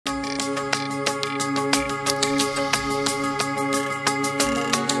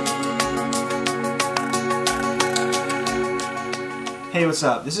Hey, what's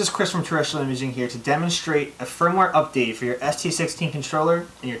up? This is Chris from Terrestrial Imaging here to demonstrate a firmware update for your ST16 controller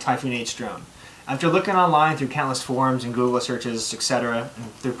and your Typhoon H drone. After looking online through countless forums and Google searches, etc.,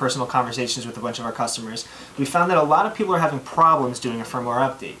 and through personal conversations with a bunch of our customers, we found that a lot of people are having problems doing a firmware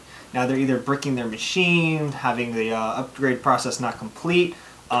update. Now they're either bricking their machine, having the upgrade process not complete,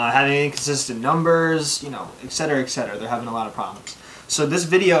 having inconsistent numbers, etc., etc. They're having a lot of problems. So this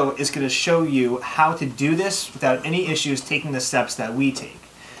video is going to show you how to do this without any issues taking the steps that we take.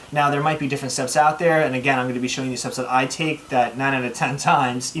 Now there might be different steps out there, and again I'm going to be showing you steps that I take that 9 out of 10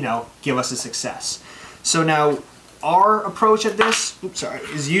 times, give us a success. So now our approach at this,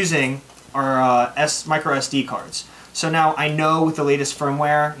 is using our micro SD cards. So now I know with the latest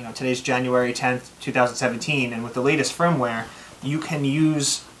firmware, today's January 10th, 2017, and with the latest firmware, you can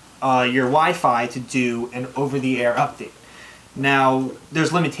use your Wi-Fi to do an over-the-air update. Now,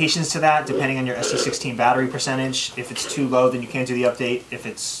 there's limitations to that depending on your ST16 battery percentage. If it's too low, then you can't do the update. If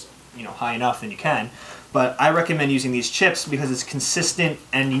it's high enough, then you can. But I recommend using these chips because it's consistent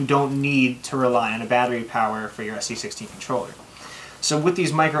and you don't need to rely on a battery power for your ST16 controller. So with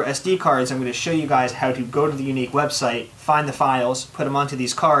these micro SD cards, I'm going to show you guys how to go to the Yuneec website, find the files, put them onto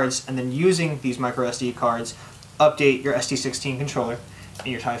these cards, and then using these micro SD cards, update your ST16 controller and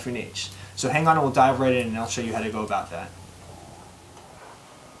your Typhoon H. So hang on and we'll dive right in and I'll show you how to go about that.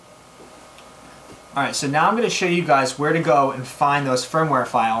 Alright, so now I'm going to show you guys where to go and find those firmware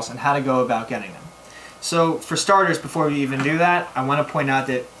files and how to go about getting them. So for starters, before we even do that, I want to point out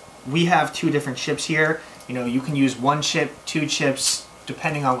that we have two different chips here. You can use one chip, two chips,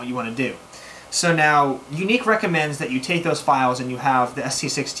 depending on what you want to do. So now, Yuneec recommends that you take those files and you have the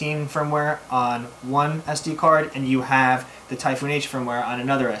ST16 firmware on one SD card and you have the Typhoon H firmware on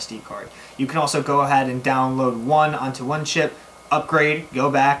another SD card. You can also go ahead and download one onto one chip, upgrade,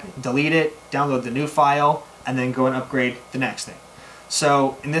 go back, delete it, download the new file, and then go and upgrade the next thing.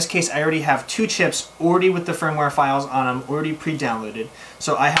 So in this case, I already have two chips already with the firmware files on them, already pre-downloaded.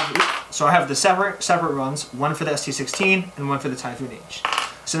 So I have the separate runs, one for the ST16 and one for the Typhoon H.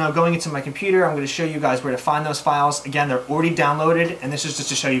 So now going into my computer, I'm going to show you guys where to find those files. Again, they're already downloaded, and this is just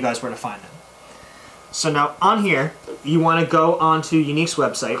to show you guys where to find them. So now on here, you want to go onto Yuneec's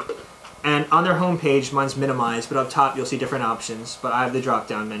website. And on their home page, mine's minimized, but up top you'll see different options. But I have the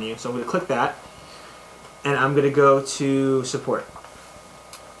drop-down menu, so I'm going to click that. And I'm going to go to Support.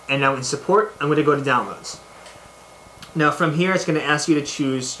 And now in Support, I'm going to go to Downloads. Now from here, it's going to ask you to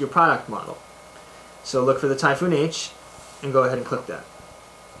choose your product model. So look for the Typhoon H, and go ahead and click that.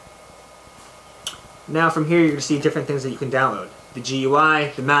 Now from here, you're going to see different things that you can download. The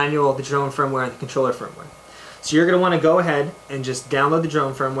GUI, the manual, the drone firmware, and the controller firmware. So you're going to want to go ahead and just download the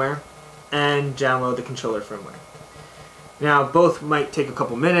drone firmware and download the controller firmware. Now both might take a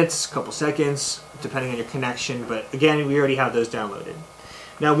couple minutes, a couple seconds, depending on your connection, but again, we already have those downloaded.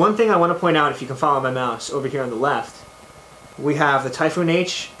 Now one thing I want to point out, if you can follow my mouse, over here on the left, we have the Typhoon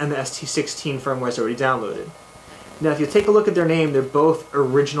H and the ST16 firmware already downloaded. Now if you take a look at their name, they're both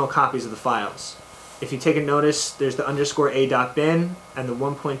original copies of the files. If you take a notice, there's the _a.bin and the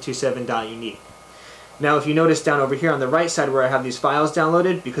 1.27.unique. Now if you notice down over here on the right side where I have these files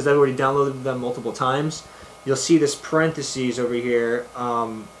downloaded, because I've already downloaded them multiple times, you'll see this parentheses over here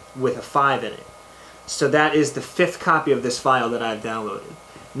with a 5 in it. So that is the 5th copy of this file that I've downloaded.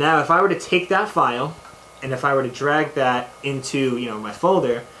 Now if I were to take that file, and if I were to drag that into my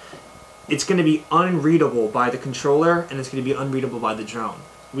folder, it's going to be unreadable by the controller, and it's going to be unreadable by the drone.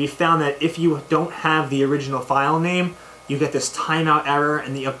 We found that if you don't have the original file name, you get this timeout error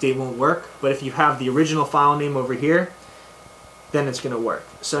and the update won't work. But if you have the original file name over here, then it's going to work.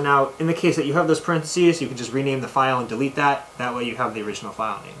 So now, in the case that you have those parentheses, you can just rename the file and delete that. That way you have the original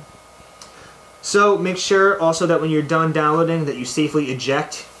file name. So make sure also that when you're done downloading that you safely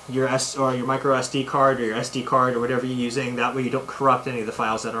eject your micro SD card or your SD card or whatever you're using. That way you don't corrupt any of the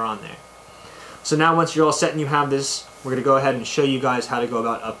files that are on there. So now once you're all set and you have this, we're going to go ahead and show you guys how to go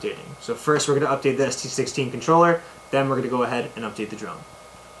about updating. So first we're going to update the ST16 controller, then we're going to go ahead and update the drone.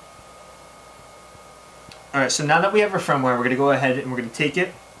 Alright, so now that we have our firmware, we're going to go ahead and we're going to take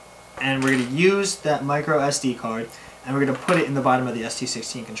it and we're going to use that micro SD card and we're going to put it in the bottom of the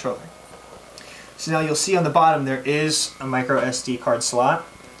ST16 controller. So now you'll see on the bottom there is a micro SD card slot.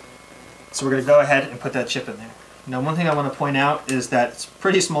 So we're going to go ahead and put that chip in there. Now one thing I want to point out is that it's a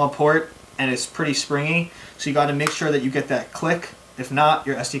pretty small port and it's pretty springy, so you got to make sure that you get that click. If not,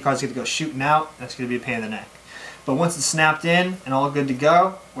 your SD card's going to go shooting out and it's going to be a pain in the neck. But once it's snapped in and all good to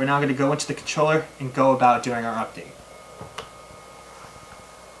go, we're now going to go into the controller and go about doing our update.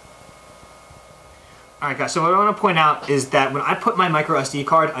 Alright guys, so what I want to point out is that when I put my micro SD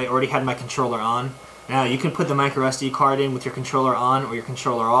card, I already had my controller on. Now you can put the micro SD card in with your controller on or your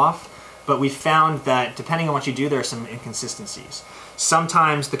controller off, but we found that depending on what you do, there are some inconsistencies.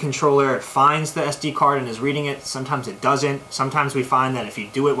 Sometimes the controller finds the SD card and is reading it, sometimes it doesn't. Sometimes we find that if you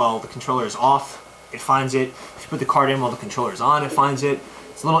do it while the controller is off, it finds it. If you put the card in while the controller is on, it finds it.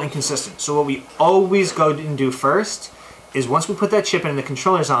 It's a little inconsistent. So what we always go and do first is once we put that chip in and the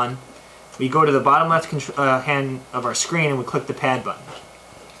controller's on, we go to the bottom left hand of our screen and we click the pad button.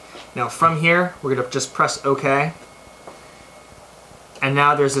 Now from here, we're going to just press OK. And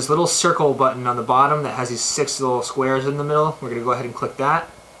now there's this little circle button on the bottom that has these 6 little squares in the middle. We're going to go ahead and click that.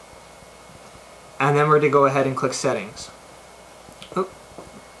 And then we're going to go ahead and click Settings.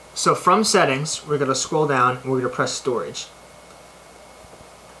 So from Settings, we're going to scroll down and we're going to press Storage.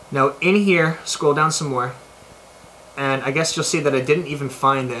 Now in here, scroll down some more. And I guess you'll see that I didn't even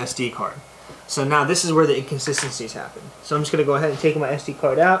find the SD card. So now this is where the inconsistencies happen. So I'm just going to go ahead and take my SD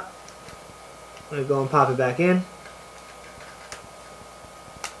card out. I'm going to go and pop it back in.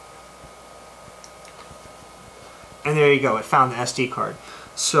 And there you go, it found the SD card.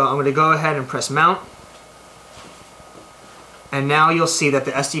 So I'm going to go ahead and press Mount. And now you'll see that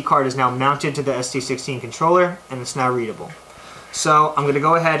the SD card is now mounted to the ST16 controller and it's now readable. So I'm going to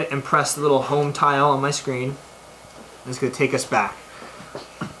go ahead and press the little home tile on my screen. It's going to take us back.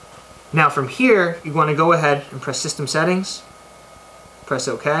 Now from here, you want to go ahead and press System Settings, press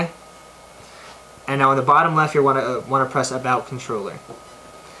OK, and now on the bottom left you want to press About Controller.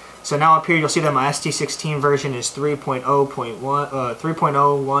 So now up here you'll see that my ST16 version is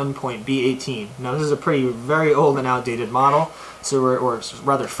 3.01.B18. Now this is a very old and outdated model, so or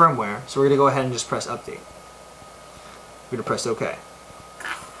rather firmware. So we're going to go ahead and just press Update. We're going to press OK.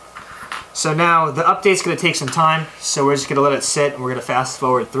 So now the update's going to take some time, so we're just going to let it sit and we're going to fast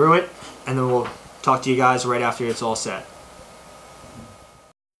forward through it, and then we'll talk to you guys right after it's all set.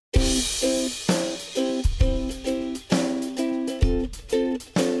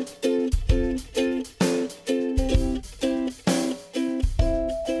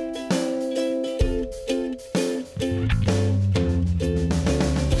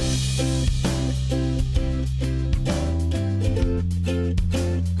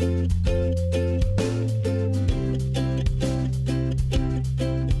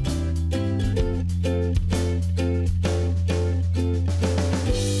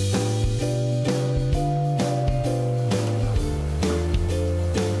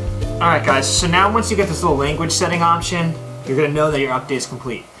 Alright guys, so now once you get this little language setting option, you're going to know that your update is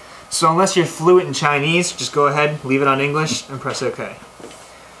complete. So unless you're fluent in Chinese, just go ahead, leave it on English, and press OK.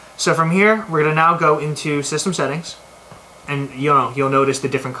 So from here, we're going to now go into System Settings, and you'll notice the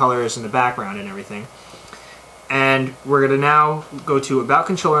different colors in the background and everything. And we're going to now go to About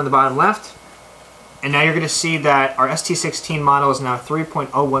Controller on the bottom left, and now you're going to see that our ST16 model is now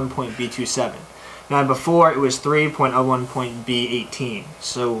 3.01.B27. Now before it was 3.01.B18,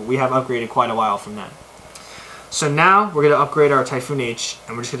 so we have upgraded quite a while from that. So now we're going to upgrade our Typhoon H,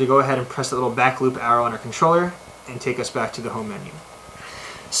 and we're just going to go ahead and press the little back loop arrow on our controller and take us back to the home menu.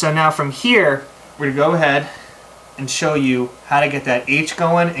 So now from here, we're going to go ahead and show you how to get that H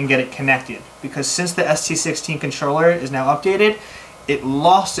going and get it connected. Because since the ST16 controller is now updated, it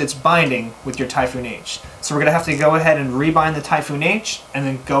lost its binding with your Typhoon H. So we're going to have to go ahead and rebind the Typhoon H and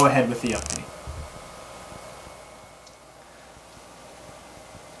then go ahead with the update.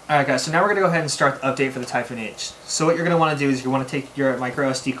 Alright guys, so now we're going to go ahead and start the update for the Typhoon H. So what you're going to want to do is you want to take your micro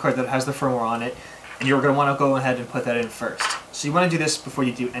SD card that has the firmware on it, and you're going to want to go ahead and put that in first. So you want to do this before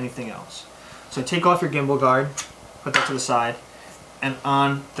you do anything else. So take off your gimbal guard, put that to the side, and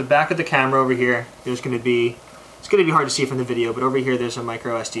on the back of the camera over here, there's going to be, it's going to be hard to see from the video, but over here there's a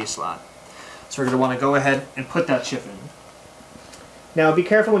micro SD slot. So we're going to want to go ahead and put that chip in. Now be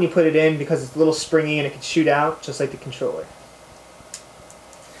careful when you put it in because it's a little springy and it can shoot out just like the controller.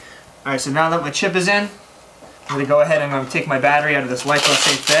 Alright, so now that my chip is in, I'm going to go ahead and I'm going to take my battery out of this Lipo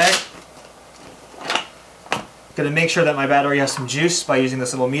safe bag. I'm going to make sure that my battery has some juice by using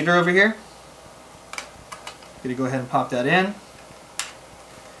this little meter over here. I'm going to go ahead and pop that in.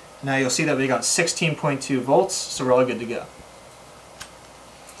 Now you'll see that we got 16.2 volts, so we're all good to go.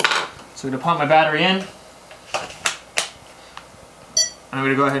 So I'm going to pump my battery in, and I'm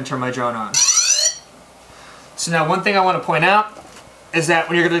going to go ahead and turn my drone on. So now one thing I want to point out is that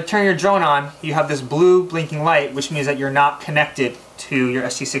when you're going to turn your drone on, you have this blue blinking light, which means that you're not connected to your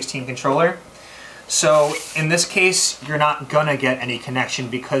ST16 controller. So in this case, you're not going to get any connection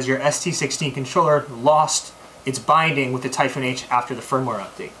because your ST16 controller lost its binding with the Typhoon H after the firmware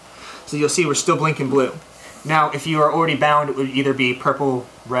update. So you'll see we're still blinking blue. Now, if you are already bound, it would either be purple,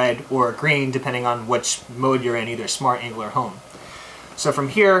 red, or green, depending on which mode you're in, either Smart, Angle, or Home. So from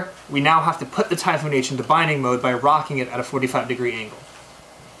here, we now have to put the Typhoon H into binding mode by rocking it at a 45-degree angle.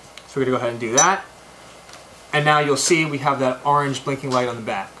 So we're going to go ahead and do that. And now you'll see we have that orange blinking light on the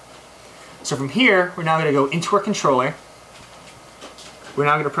back. So from here, we're now going to go into our controller. We're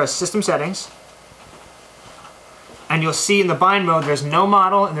now going to press System Settings. And you'll see in the bind mode there's no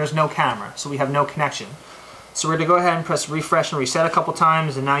model and there's no camera, so we have no connection. So we're going to go ahead and press refresh and reset a couple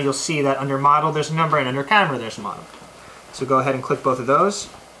times, and now you'll see that under model there's a number and under camera there's a model. So go ahead and click both of those.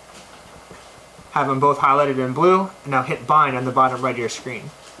 Have them both highlighted in blue, and now hit bind on the bottom right of your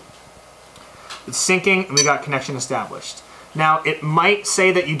screen. It's syncing and we got connection established. Now it might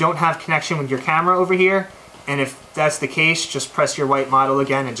say that you don't have connection with your camera over here, and if that's the case, just press your white model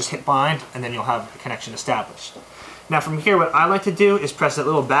again and just hit bind, and then you'll have a connection established. Now from here, what I like to do is press that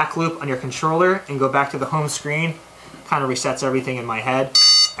little back loop on your controller and go back to the home screen. Kind of resets everything in my head.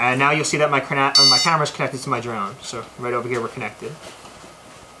 And now you'll see that my camera is connected to my drone. So right over here, we're connected.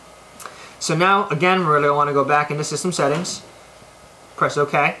 So now, again, we're going to want to go back into System Settings. Press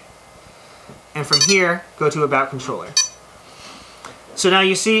OK. And from here, go to About Controller. So now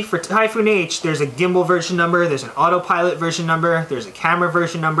you see for Typhoon H, there's a gimbal version number, there's an autopilot version number, there's a camera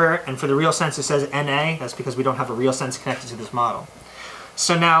version number, and for the RealSense it says NA. That's because we don't have a RealSense connected to this model.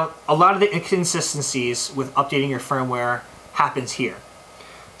 So now a lot of the inconsistencies with updating your firmware happens here.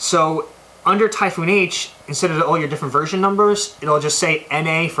 So under Typhoon H, instead of all your different version numbers, it'll just say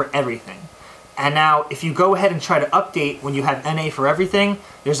NA for everything. And now if you go ahead and try to update when you have NA for everything,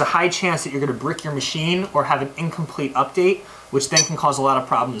 there's a high chance that you're going to brick your machine or have an incomplete update, which then can cause a lot of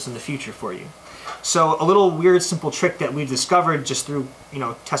problems in the future for you. So a little weird simple trick that we've discovered just through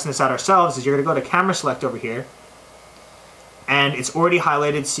testing this out ourselves is you're going to go to Camera Select over here, and it's already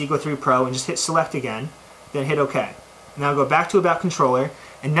highlighted, so you go through Pro and just hit Select again, then hit OK. Now go back to About Controller,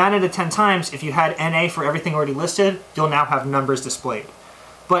 and 9 out of 10 times if you had NA for everything already listed, you'll now have numbers displayed.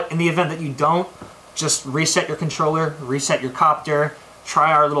 But in the event that you don't, just reset your controller, reset your copter,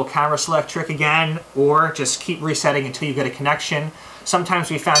 try our little camera select trick again, or just keep resetting until you get a connection. Sometimes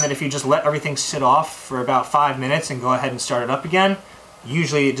we found that if you just let everything sit off for about 5 minutes and go ahead and start it up again,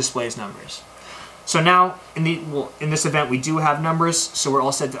 usually it displays numbers. So now, in this event we do have numbers, so we're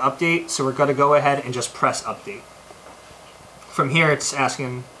all set to update, so we're going to go ahead and just press Update. From here it's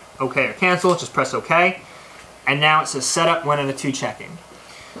asking OK or Cancel, just press OK, and now it says Setup 1 out of 2 checking.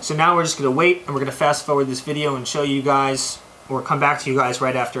 So now we're just going to wait, and we're going to fast forward this video and show you guys, or come back to you guys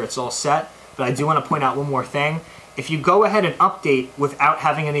right after it's all set. But I do want to point out one more thing. If you go ahead and update without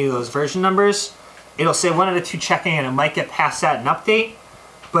having any of those version numbers, it'll say 1 out of 2 checking, and it might get past that and update,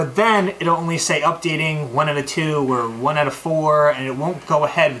 but then it'll only say updating 1 out of 2 or 1 out of 4, and it won't go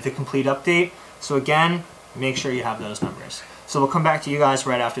ahead with the complete update. So again, make sure you have those numbers. So we'll come back to you guys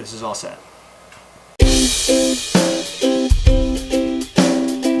right after this is all set.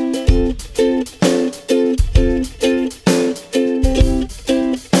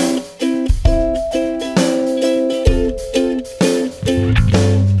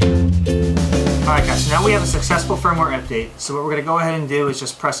 Now we have a successful firmware update, so what we're going to go ahead and do is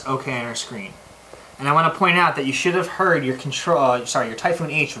just press OK on our screen. And I want to point out that you should have heard your your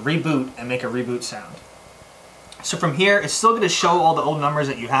Typhoon H reboot and make a reboot sound. So from here, it's still going to show all the old numbers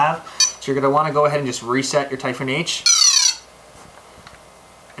that you have, so you're going to want to go ahead and just reset your Typhoon H.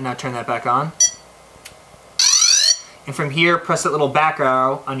 And now turn that back on. And from here, press that little back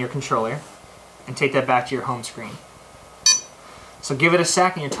arrow on your controller and take that back to your home screen. So give it a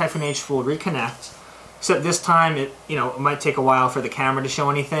sec and your Typhoon H will reconnect. Except this time, it might take a while for the camera to show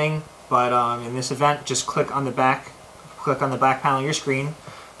anything, but in this event, just click on the back panel of your screen,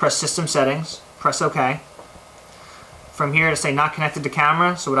 press System Settings, press OK. From here to say not connected to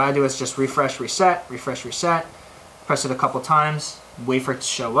camera, so what I do is just refresh, reset, press it a couple times, wait for it to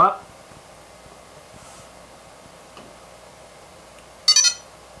show up.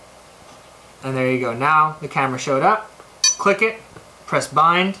 And there you go. Now the camera showed up. Click it, press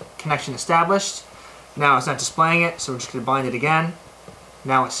bind, connection established. Now it's not displaying it, so we're just going to bind it again.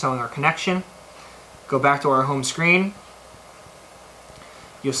 Now it's showing our connection. Go back to our home screen.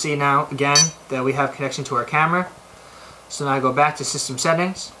 You'll see now again that we have connection to our camera. So now I go back to System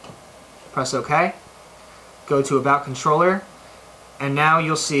Settings, press OK, go to About Controller, and now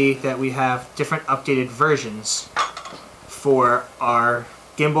you'll see that we have different updated versions for our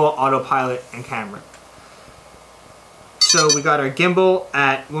gimbal, autopilot, and camera. So we got our gimbal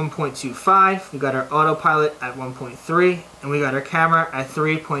at 1.25, we got our autopilot at 1.3, and we got our camera at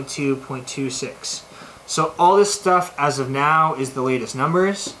 3.2.26. So all this stuff as of now is the latest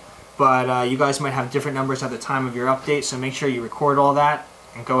numbers, but you guys might have different numbers at the time of your update, so make sure you record all that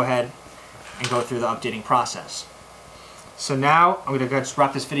and go ahead and go through the updating process. So now I'm going to just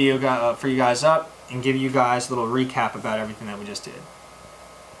wrap this video for you guys up and give you guys a little recap about everything that we just did.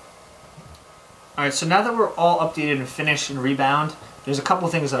 Alright, so now that we're all updated and finished in Rebound, there's a couple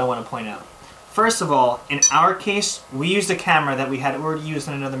things that I want to point out. First of all, in our case, we used a camera that we had already used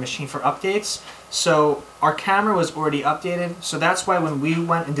on another machine for updates. So our camera was already updated, so that's why when we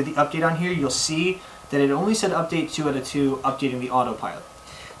went and did the update on here, you'll see that it only said update 2 out of 2, updating the autopilot.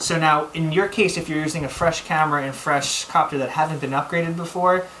 So now, in your case, if you're using a fresh camera and fresh copter that haven't been upgraded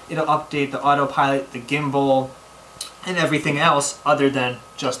before, it'll update the autopilot, the gimbal, and everything else other than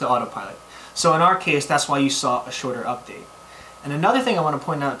just the autopilot. So in our case, that's why you saw a shorter update. And another thing I want to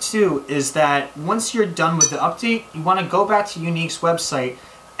point out too is that once you're done with the update, you want to go back to Yuneec's website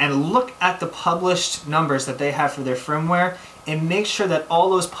and look at the published numbers that they have for their firmware and make sure that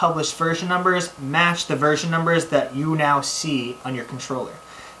all those published version numbers match the version numbers that you now see on your controller.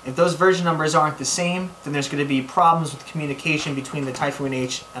 If those version numbers aren't the same, then there's going to be problems with communication between the Typhoon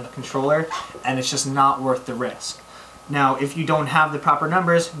H and the controller, and it's just not worth the risk. Now, if you don't have the proper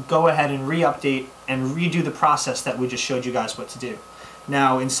numbers, go ahead and re-update and redo the process that we just showed you guys what to do.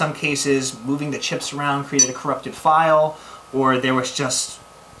 Now, in some cases, moving the chips around created a corrupted file, or there was just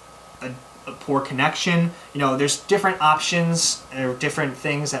a poor connection. You know, there's different options or different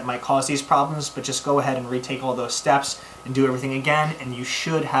things that might cause these problems, but just go ahead and retake all those steps and do everything again, and you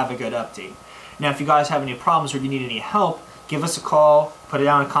should have a good update. Now, if you guys have any problems or you need any help, give us a call, put it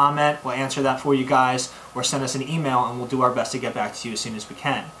down in a comment, we'll answer that for you guys, or send us an email and we'll do our best to get back to you as soon as we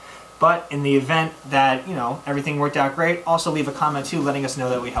can. But in the event that, you know, everything worked out great, also leave a comment too letting us know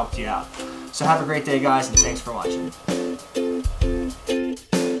that we helped you out. So have a great day, guys, and thanks for watching.